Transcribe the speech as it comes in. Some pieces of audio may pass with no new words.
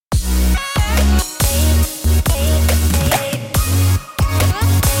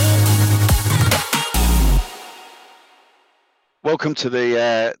welcome to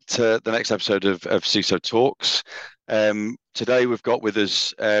the next episode of CISO Talks. Today we've got with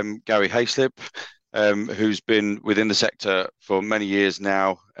us Gary Hayslip, who's been within the sector for many years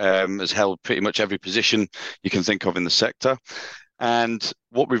now, has held pretty much every position you can think of in the sector. And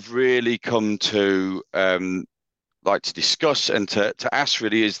what we've really come to like to discuss and to ask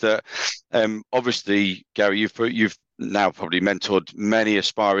really is that obviously, Gary, you've now probably mentored many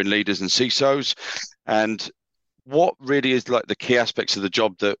aspiring leaders and CISOs, and what really is like the key aspects of the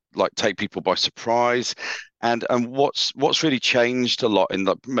job that like take people by surprise, and what's really changed a lot in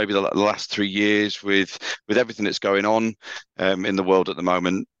maybe the last 3 years with everything that's going on in the world at the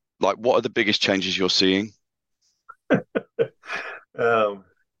moment. Like, what are the biggest changes you're seeing? Um,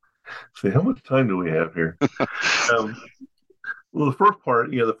 see, how much time do we have here? Um, well, the first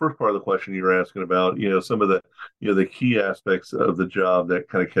part of the question you were asking about, some of the key aspects of the job that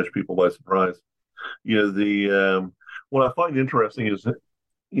kind of catch people by surprise. What I find interesting is that,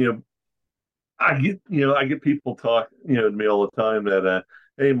 you know, I get people talk, to me all the time that,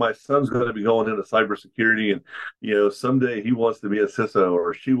 hey, my son's going to be going into cybersecurity, and someday he wants to be a CISO,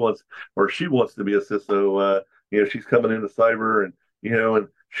 or she wants to be a CISO. She's coming into cyber, and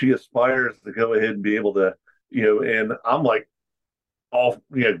she aspires to go ahead and be able to, and I'm like,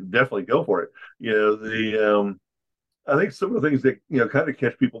 definitely go for it. I think some of the things that kind of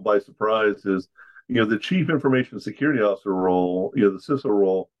catch people by surprise is, the chief information security officer role, the CISO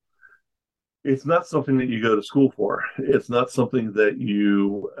role. It's not something that you go to school for. It's not something that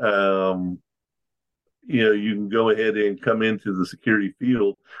you can go ahead and come into the security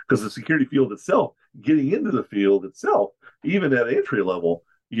field, because the security field itself, getting into the field itself, even at entry level,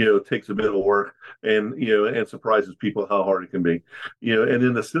 takes a bit of work, and surprises people how hard it can be. And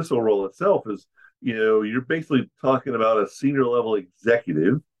then the CISO role itself is, you're basically talking about a senior level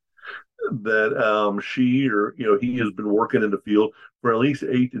executive that she or he has been working in the field for at least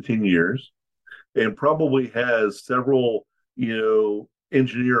 8 to 10 years, and probably has several,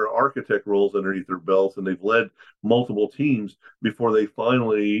 engineer or architect roles underneath their belts, and they've led multiple teams before they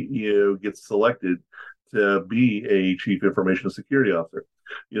finally, get selected to be a chief information security officer.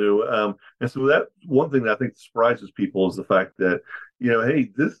 And so that one thing that I think surprises people is the fact that, hey,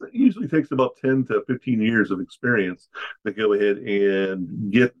 this usually takes about 10 to 15 years of experience to go ahead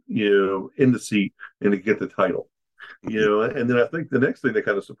and get, in the seat and to get the title. And then I think the next thing that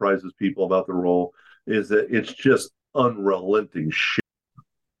kind of surprises people about the role is that it's just unrelenting shit,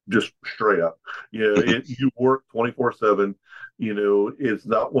 just straight up. You work 24/7. It's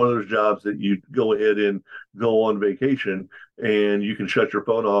not one of those jobs that you go ahead and go on vacation and you can shut your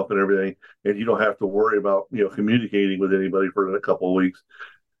phone off and everything, and you don't have to worry about communicating with anybody for a couple of weeks.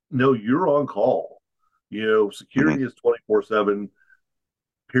 No, you're on call. Mhm. Security is 24/7,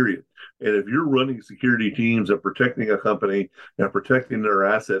 period. And if you're running security teams and protecting a company and protecting their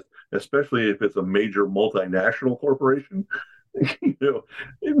assets, especially if it's a major multinational corporation, you know,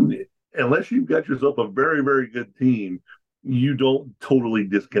 unless you've got yourself a very, very good team, you don't totally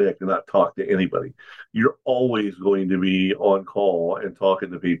disconnect and not talk to anybody. You're always going to be on call and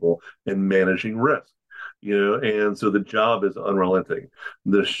talking to people and managing risk. And so the job is unrelenting.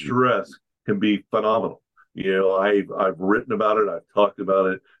 The stress can be phenomenal. I've written about it, I've talked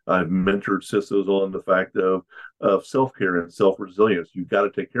about it, I've mentored CISOs on the fact of self care and self resilience. You've got to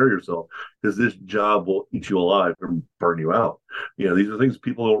take care of yourself, because this job will eat you alive and burn you out. These are things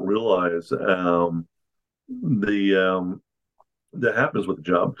people don't realize. The That happens with the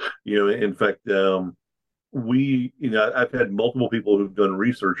job. In fact, I've had multiple people who've done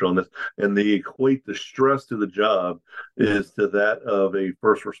research on this, and they equate the stress to the job is to that of a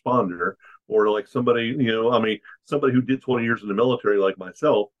first responder, or like somebody, somebody who did 20 years in the military, like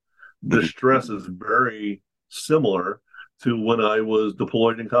myself. The Mhm. stress is very similar to when I was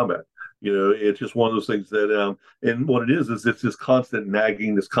deployed in combat. It's just one of those things that, and what it is it's this constant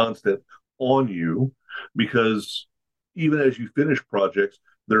nagging, this constant on you, because even as you finish projects,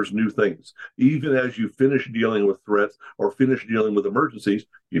 there's new things. Even as you finish dealing with threats or finish dealing with emergencies,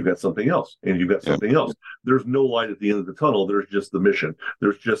 you've got something else, and you've got Yeah. something else. There's no light at the end of the tunnel. There's just the mission.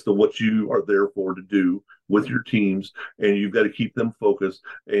 There's just what you are there for to do with your teams, and you've got to keep them focused.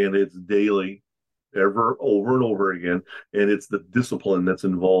 And it's daily, ever over and over again, and it's the discipline that's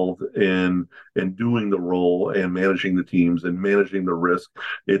involved in doing the role and managing the teams and managing the risk.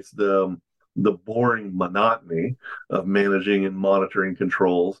 It's the boring monotony of managing and monitoring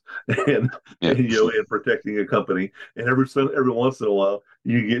controls and, Yeah. and protecting a company. And every once in a while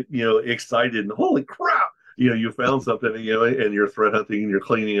you get excited and holy crap, you found something, and you're threat hunting and you're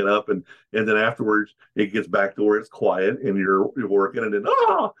cleaning it up, and then afterwards it gets back to where it's quiet and you're working, and then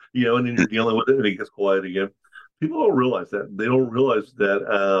and then you're dealing with it and it gets quiet again. people don't realize that. They don't realize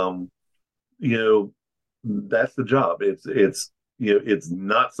that, you know, that's the job. It's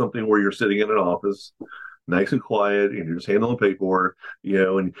not something where you're sitting in an office nice and quiet and you're just handling paperwork,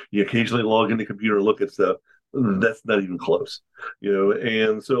 and you occasionally log in the computer and look at stuff. That's not even close,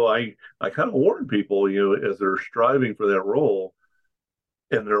 and so I kind of warn people, as they're striving for that role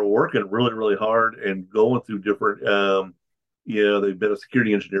and they're working really, really hard and going through different, they've been a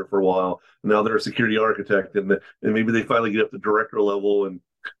security engineer for a while. Now they're a security architect, and maybe they finally get up to director level, and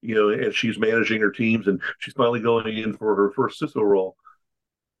and she's managing her teams, and she's finally going in for her first CISO role.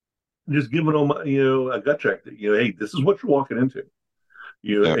 Just giving them, a gut check that, hey, this is what you're walking into,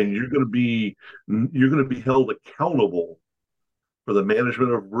 Yeah, and you're going to be held accountable for the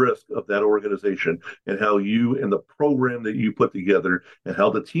management of risk of that organization, and how you and the program that you put together and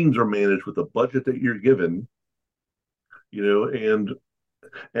how the teams are managed with the budget that you're given, and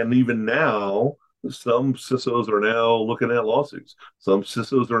even now, some CISOs are now looking at lawsuits. Some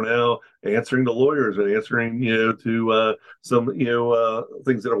CISOs are now answering to lawyers and answering, to some,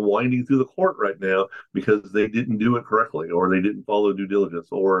 things that are winding through the court right now because they didn't do it correctly, or they didn't follow due diligence,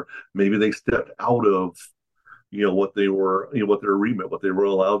 or maybe they stepped out of, what they were, what their remit, what they were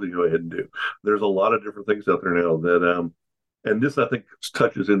allowed to go ahead and do. There's a lot of different things out there now that, and this I think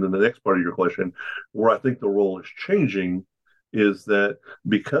touches into the next part of your question, where I think the role is changing is that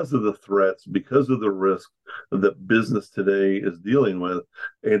because of the threats, because of the risk that business today is dealing with,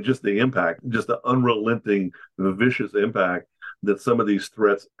 and just the impact, just the unrelenting, vicious impact that some of these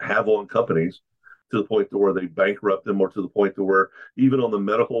threats have on companies, to the point to where they bankrupt them, or to the point to where even on the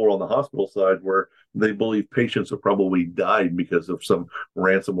medical or on the hospital side, where they believe patients have probably died because of some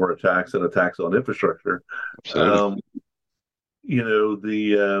ransomware attacks and attacks on infrastructure. absolutely. Um,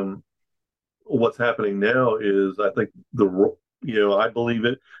 the what's happening now is, I think, I believe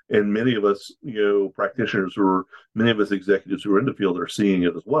it, and many of us, practitioners, or many of us executives who are in the field, are seeing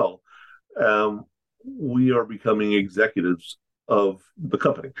it as well. We are becoming executives of the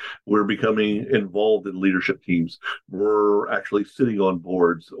company. We're becoming involved in leadership teams. We're actually sitting on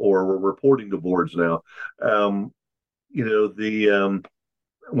boards, or we're reporting to boards now. The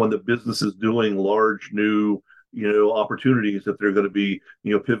when the business is doing large new, opportunities that they're going to be,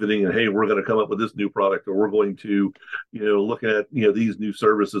 pivoting, and hey, we're going to come up with this new product, or we're going to, look at, these new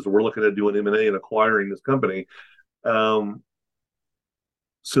services, or we're looking at doing M&A and acquiring this company. CISOs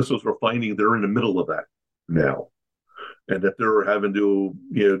are finding they're in the middle of that now, and that they're having to,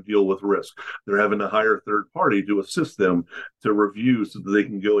 deal with risk. They're having to hire a third party to assist them to review, so that they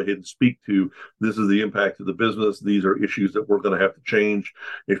can go ahead and speak to, this is the impact of the business. These are issues that we're going to have to change.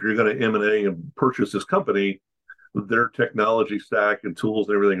 If you're going to M&A and purchase this company, their technology stack and tools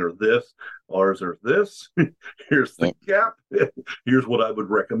and everything are this. Ours are this. Here's the gap. Here's what I would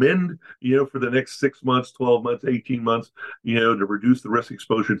recommend, for the next 6 months, 12 months, 18 months, to reduce the risk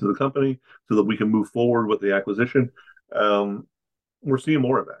exposure to the company, so that we can move forward with the acquisition. We're seeing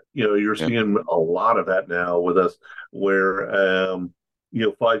more of that. You're Yeah, seeing a lot of that now with us, where,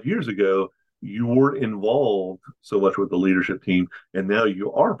 5 years ago, you weren't involved so much with the leadership team, and now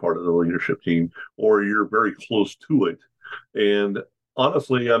you are part of the leadership team, or you're very close to it. And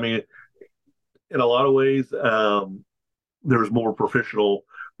honestly, I mean, in a lot of ways, there's more professional,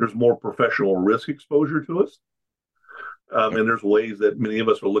 risk exposure to us, yeah, and there's ways that many of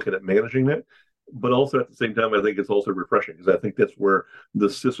us are looking at managing that. But also at the same time, I think it's also refreshing, because I think that's where the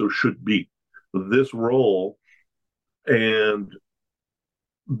CISO should be. This role, and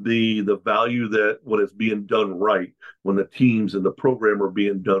the value that, when it's being done right, when the teams and the program are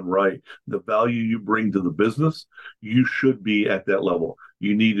being done right, the value you bring to the business, you should be at that level.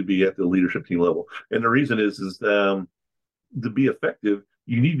 You need to be at the leadership team level. And the reason is to be effective,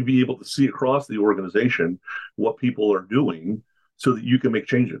 you need to be able to see across the organization what people are doing, so that you can make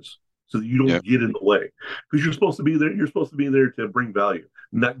changes, so that you yeah, don't get in the way. Because you're supposed to be there. You're supposed to be there to bring value,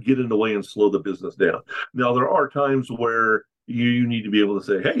 not get in the way and slow the business down. Now, there are times where you need to be able to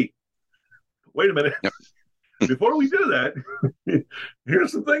say, hey, wait a minute. yeah, Before we do that,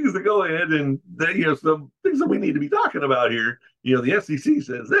 here's some things to go ahead and, some things that we need to be talking about here. The SEC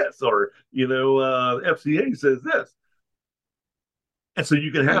says this, or, FCA says this. And so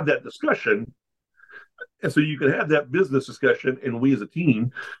you can yeah, have that discussion. And so you can have that business discussion, and we as a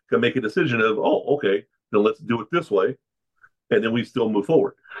team can make a decision of, oh, okay, then let's do it this way. And then we still move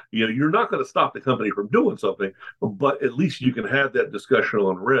forward. You're not going to stop the company from doing something, but at least you can have that discussion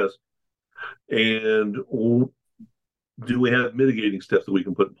on risk. And do we have mitigating steps that we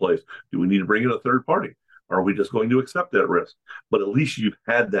can put in place? Do we need to bring in a third party? Or are we just going to accept that risk? But at least you've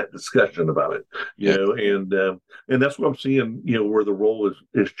had that discussion about it, yeah, and that's what I'm seeing, where the role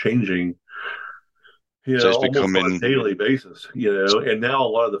is changing So it's almost on a becoming daily basis, and now a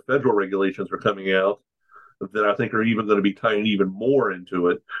lot of the federal regulations are coming out that I think are even going to be tying even more into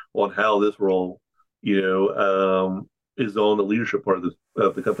it on how this role, is on the leadership part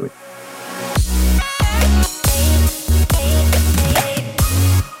of the company.